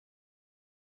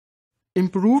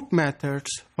improved methods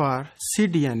for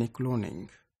cDNA cloning.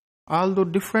 Although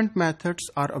different methods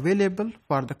are available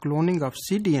for the cloning of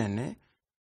cDNA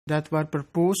that were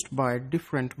proposed by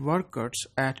different workers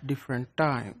at different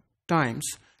times,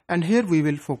 and here we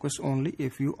will focus only a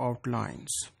few outlines.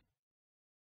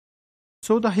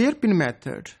 So the hairpin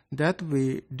method that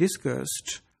we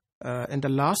discussed in the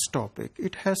last topic,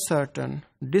 it has certain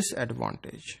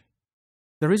disadvantage.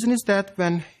 The reason is that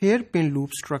when hairpin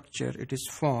loop structure it is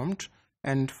formed,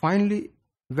 and finally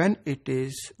when it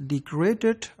is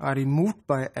degraded or removed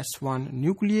by S1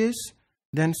 nuclease,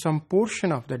 then some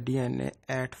portion of the DNA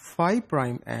at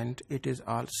 5' end it is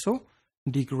also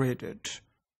degraded.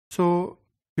 So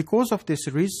because of this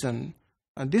reason,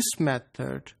 this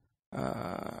method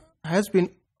has been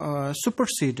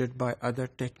superseded by other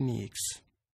techniques,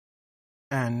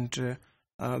 and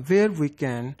where we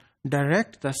can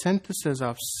direct the synthesis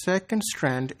of second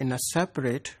strand in a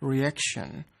separate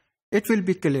reaction. It will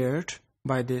be cleared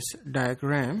by this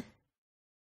diagram.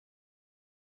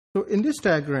 So in this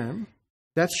diagram,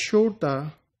 that showed the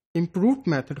improved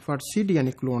method for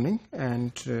cDNA cloning,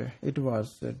 and it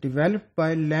was developed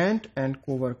by Land and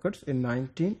co-workers in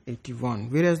 1981,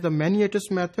 whereas the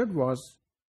Maniatis method was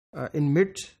in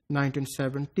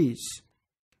mid-1970s,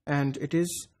 and it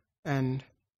is an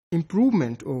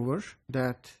improvement over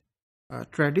that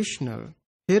traditional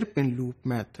hairpin loop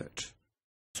method.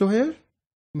 So here,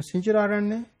 messenger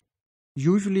RNA,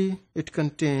 usually it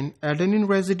contains adenine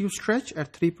residue stretch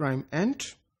at 3'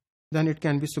 end. Then it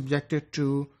can be subjected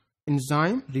to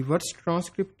enzyme reverse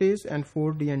transcriptase and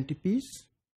 4-DNTPs,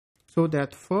 so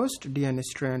that first DNA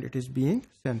strand it is being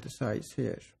synthesized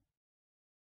here.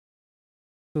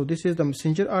 So this is the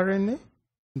messenger RNA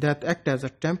that acts as a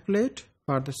template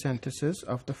for the synthesis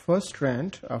of the first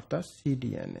strand of the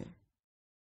cDNA.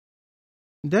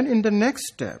 Then in the next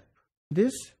step,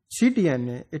 this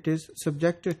cDNA it is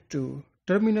subjected to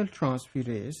terminal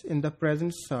transferase in the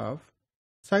presence of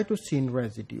cytosine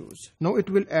residues. Now it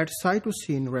will add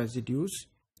cytosine residues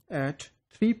at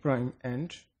 3'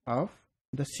 end of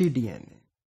the cDNA.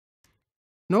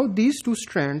 Now these two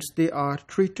strands, they are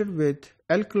treated with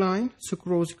alkaline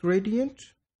sucrose gradient,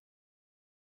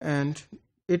 and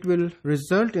it will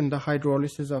result in the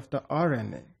hydrolysis of the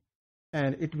RNA,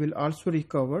 and it will also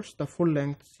recover the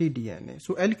full-length cDNA.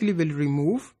 So alkali will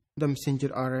remove the messenger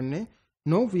RNA.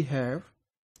 Now we have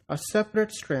a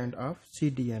separate strand of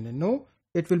cDNA. Now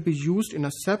it will be used in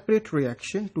a separate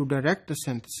reaction to direct the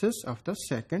synthesis of the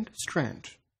second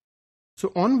strand.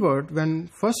 So onward, when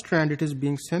first strand it is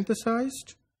being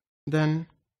synthesized, then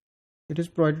it is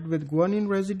provided with guanine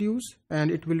residues, and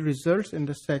it will result in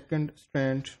the second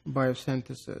strand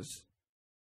biosynthesis.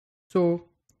 So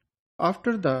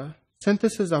after the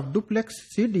synthesis of duplex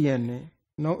cDNA,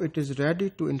 now it is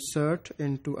ready to insert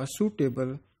into a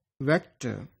suitable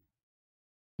vector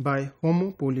by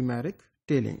homopolymeric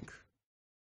tailing.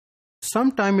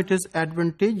 Sometimes it is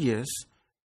advantageous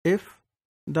if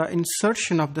the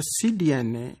insertion of the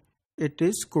cDNA it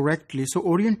is correctly, so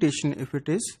orientation if it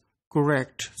is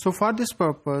correct. So for this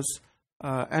purpose,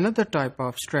 another type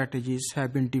of strategies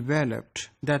have been developed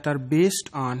that are based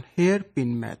on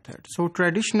hairpin method. So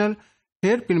traditional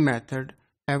hairpin method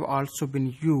have also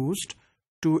been used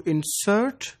to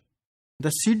insert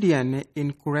the cDNA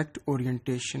in correct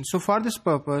orientation. So for this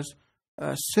purpose,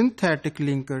 synthetic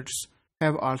linkers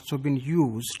have also been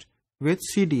used with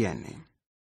cDNA.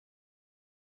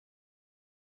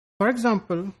 For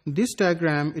example, this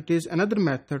diagram, it is another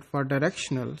method for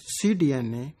directional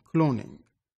cDNA cloning.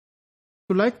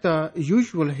 So like the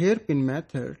usual hairpin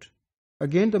method,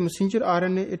 again the messenger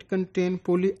RNA, it contains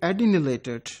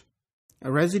polyadenylated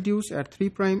residues at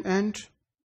 3' end,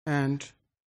 and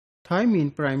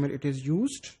thymine primer it is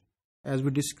used, as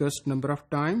we discussed number of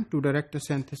times, to direct the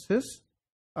synthesis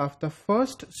of the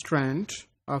first strand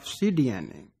of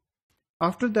cDNA.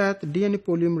 After that, DNA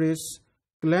polymerase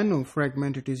Glano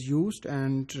fragment it is used,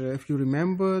 and if you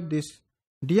remember, this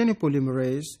DNA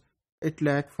polymerase it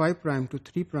lacks 5' to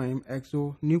 3'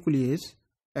 exonuclease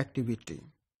activity.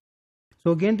 So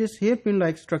again, this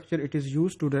hairpin-like structure it is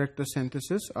used to direct the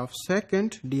synthesis of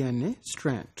second DNA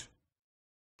strand.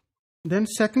 Then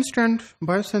second strand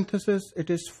biosynthesis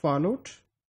it is followed,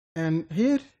 and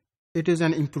here it is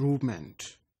an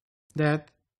improvement that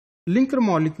linker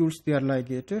molecules they are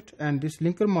ligated, and these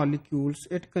linker molecules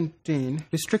it contain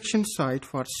restriction site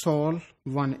for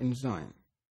Sol1 enzyme.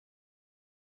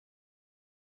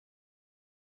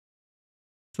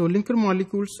 So linker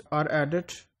molecules are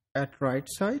added at right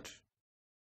side,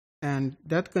 and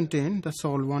that contain the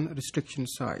Sol1 restriction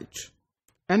site.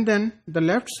 And then the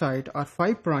left side are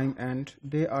 5' and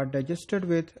they are digested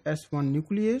with S1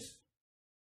 nuclease,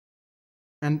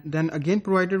 and then again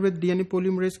provided with DNA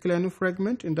polymerase klanu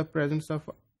fragment in the presence of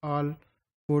all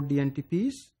 4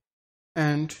 DNTPs.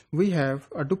 And we have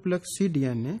a duplex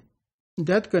cDNA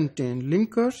that contain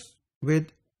linkers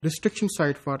with restriction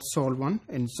site for Sol1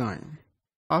 enzyme.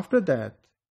 After that,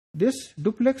 this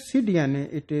duplex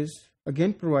cDNA, it is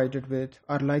again provided with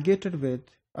or ligated with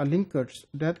a linkers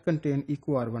that contain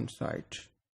EcoR1 site.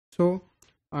 So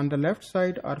on the left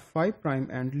side are 5'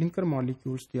 and linker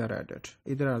molecules they are added,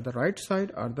 either on the right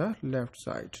side or the left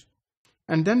side.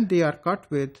 And then they are cut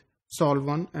with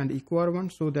Sol1 and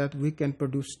EcoR1 so that we can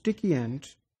produce sticky end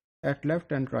at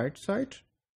left and right side.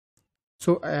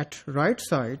 So at right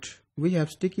side we have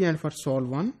sticky end for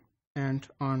Sol1, and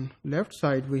on left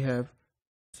side we have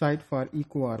site for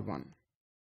EcoR1.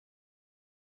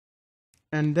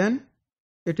 And then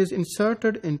it is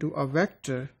inserted into a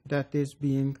vector that is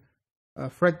being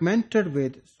fragmented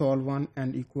with Sol1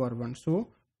 and EcoR1. So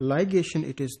ligation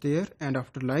it is there, and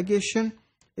after ligation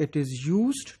it is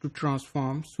used to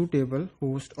transform suitable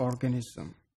host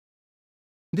organism.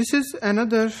 This is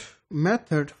another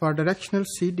method for directional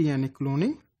cDNA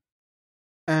cloning,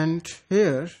 and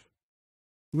here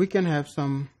we can have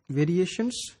some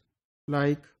variations,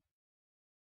 like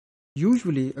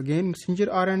usually again messenger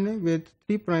RNA with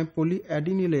 3'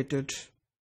 polyadenylated,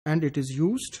 and it is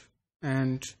used.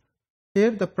 And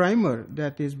here the primer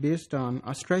that is based on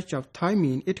a stretch of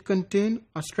thymine, it contains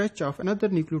a stretch of another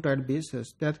nucleotide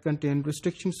bases that contain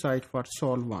restriction site for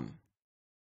Sol1.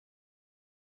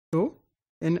 So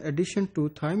in addition to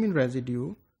thymine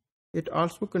residue, it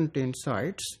also contains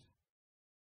sites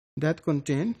that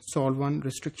contain Sol1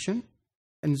 restriction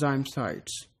enzyme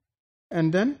sites.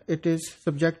 And then it is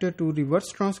subjected to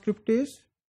reverse transcriptase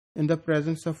in the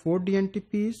presence of 4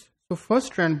 DNTPs. So first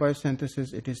strand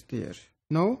biosynthesis it is there.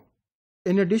 Now,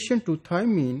 in addition to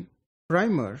thymine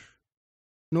primer,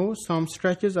 now some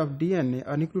stretches of DNA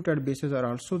or nucleotide bases are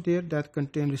also there that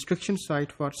contain restriction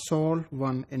site for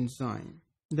Sol1 enzyme.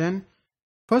 Then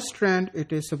first strand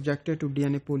it is subjected to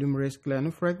DNA polymerase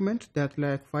klanu fragment that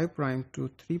lack 5' to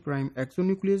 3'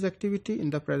 exonuclease activity in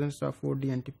the presence of 4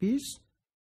 DNTPs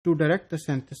to direct the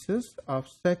synthesis of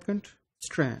second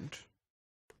strand.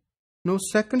 Now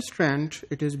second strand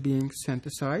it is being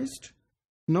synthesized.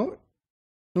 Now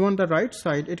on the right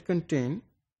side it contains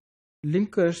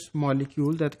linkers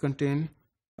molecule that contain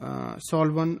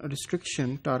Sol1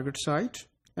 restriction target site,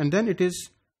 and then it is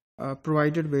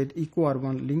provided with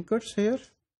EcoR1 linkers here.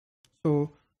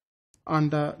 So on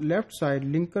the left side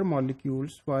linker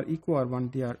molecules for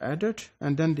EcoR1 they are added,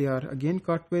 and then they are again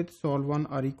cut with Sol1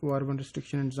 or EcoR1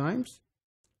 restriction enzymes,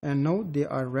 and now they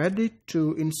are ready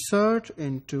to insert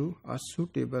into a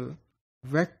suitable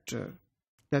vector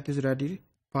that is ready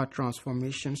for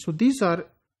transformation. So these are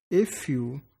a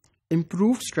few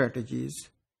improved strategies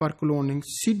for cloning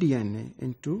cDNA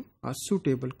into a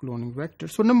suitable cloning vector.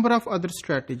 So number of other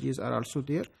strategies are also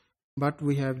there, but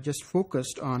we have just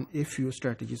focused on a few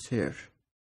strategies here.